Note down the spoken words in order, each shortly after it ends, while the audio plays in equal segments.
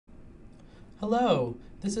Hello,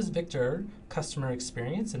 this is Victor, Customer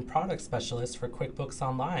Experience and Product Specialist for QuickBooks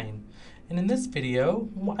Online. And in this video,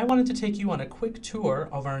 I wanted to take you on a quick tour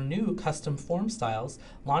of our new custom form styles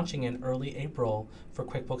launching in early April for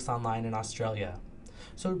QuickBooks Online in Australia.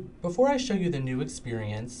 So before I show you the new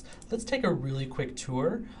experience, let's take a really quick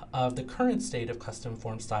tour of the current state of custom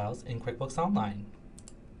form styles in QuickBooks Online.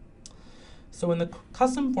 So in the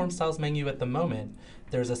Custom Form Styles menu at the moment,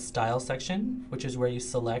 there's a Style section, which is where you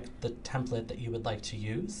select the template that you would like to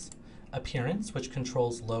use. Appearance, which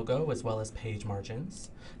controls logo as well as page margins.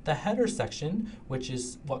 The Header section, which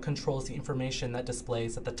is what controls the information that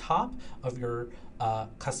displays at the top of your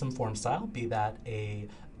custom form style, be that an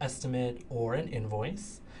estimate or an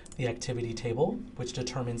invoice. The Activity Table, which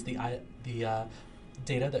determines the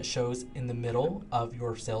data that shows in the middle of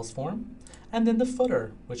your sales form, and then the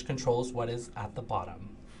footer, which controls what is at the bottom.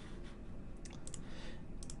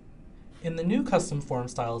 In the new custom form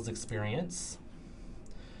styles experience,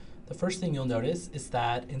 the first thing you'll notice is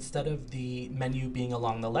that instead of the menu being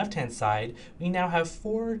along the left-hand side, we now have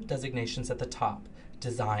 4 designations at the top: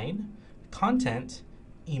 Design, Content,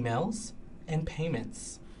 Emails, and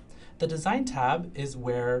Payments. The Design tab is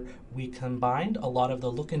where we combined a lot of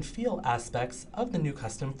the look and feel aspects of the new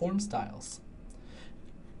custom form styles.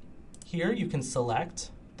 Here you can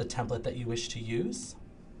select the template that you wish to use,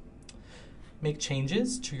 make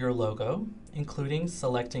changes to your logo, including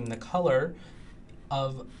selecting the color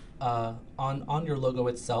of on your logo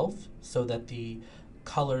itself so that the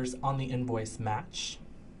colors on the invoice match.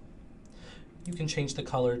 You can change the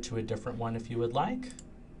color to a different one if you would like,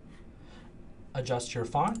 adjust your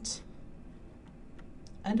font,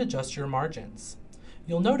 and adjust your margins.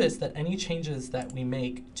 You'll notice that any changes that we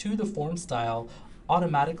make to the form style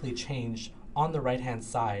automatically change on the right-hand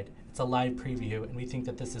side. It's a live preview, and we think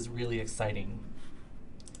that this is really exciting.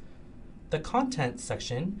 The Content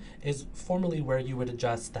section is formally where you would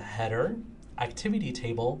adjust the header, activity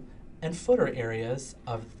table, and footer areas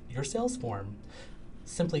of your sales form.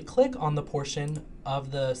 Simply click on the portion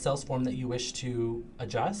of the sales form that you wish to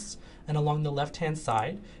adjust, and along the left-hand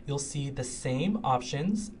side, you'll see the same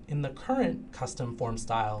options in the current custom form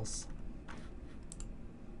styles.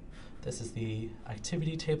 This is the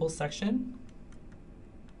activity table section.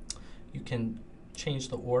 You can change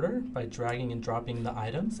the order by dragging and dropping the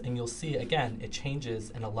items, and you'll see again it changes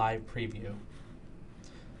in a live preview.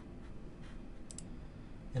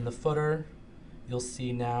 In the footer, you'll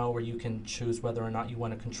see now where you can choose whether or not you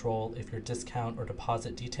want to control if your discount or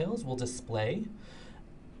deposit details will display,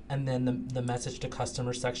 and then the message to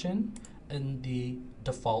customer section and the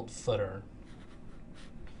default footer.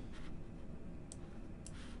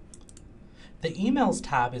 The Emails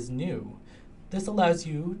tab is new. This allows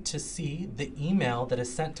you to see the email that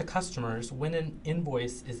is sent to customers when an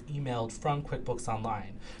invoice is emailed from QuickBooks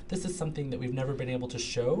Online. This is something that we've never been able to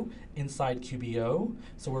show inside QBO,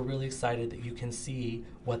 so we're really excited that you can see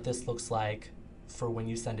what this looks like for when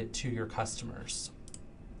you send it to your customers.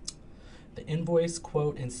 The invoice,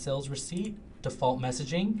 quote, and sales receipt default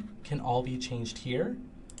messaging can all be changed here,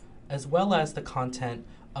 as well as the content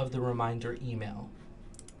of the reminder email.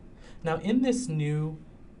 Now in this new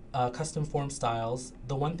custom form styles,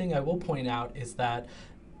 the one thing I will point out is that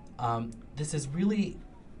this is really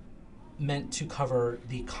meant to cover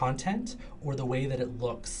the content or the way that it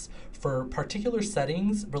looks. For particular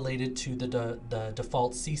settings related to the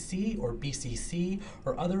default CC or BCC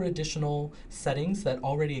or other additional settings that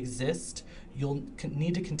already exist, you'll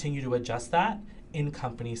need to continue to adjust that in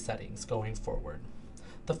company settings going forward.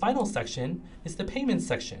 The final section is the Payments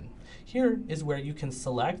section. Here is where you can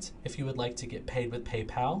select if you would like to get paid with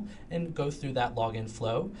PayPal and go through that login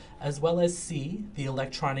flow, as well as see the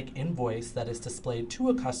electronic invoice that is displayed to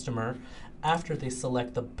a customer after they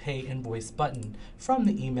select the Pay Invoice button from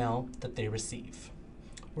the email that they receive.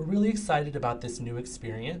 We're really excited about this new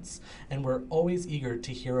experience, and we're always eager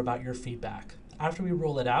to hear about your feedback. After we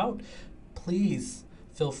roll it out, please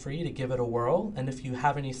feel free to give it a whirl, and if you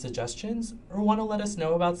have any suggestions or want to let us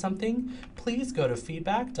know about something, please go to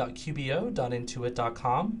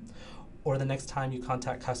feedback.qbo.intuit.com, or the next time you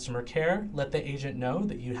contact customer care, let the agent know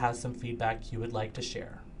that you have some feedback you would like to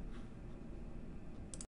share.